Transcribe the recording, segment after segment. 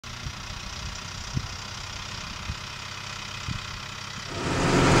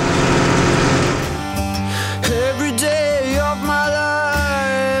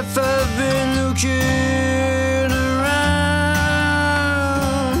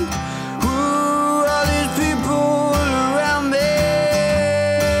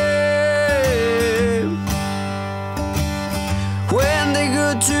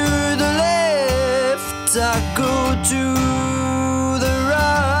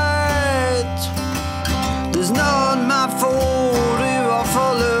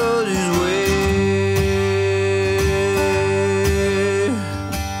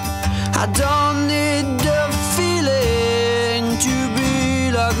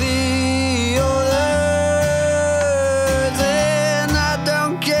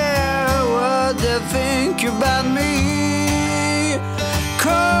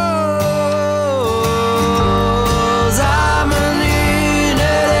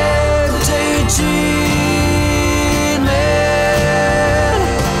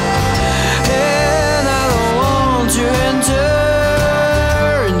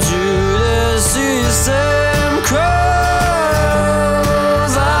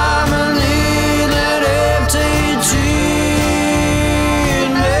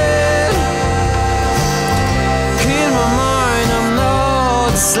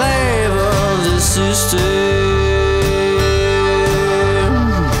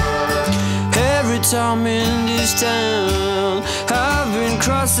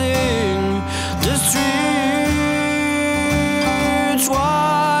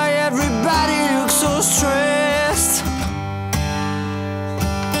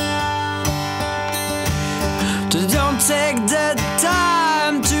They don't take the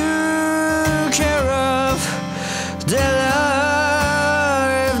time to care of their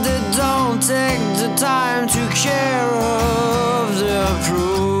life. They don't take the time to care of their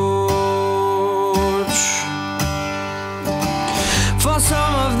approach. For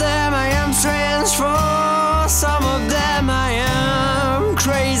some of them I am strange, for some of them I am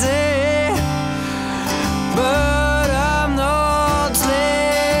crazy, but I'm not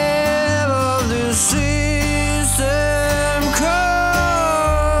slave of the sea.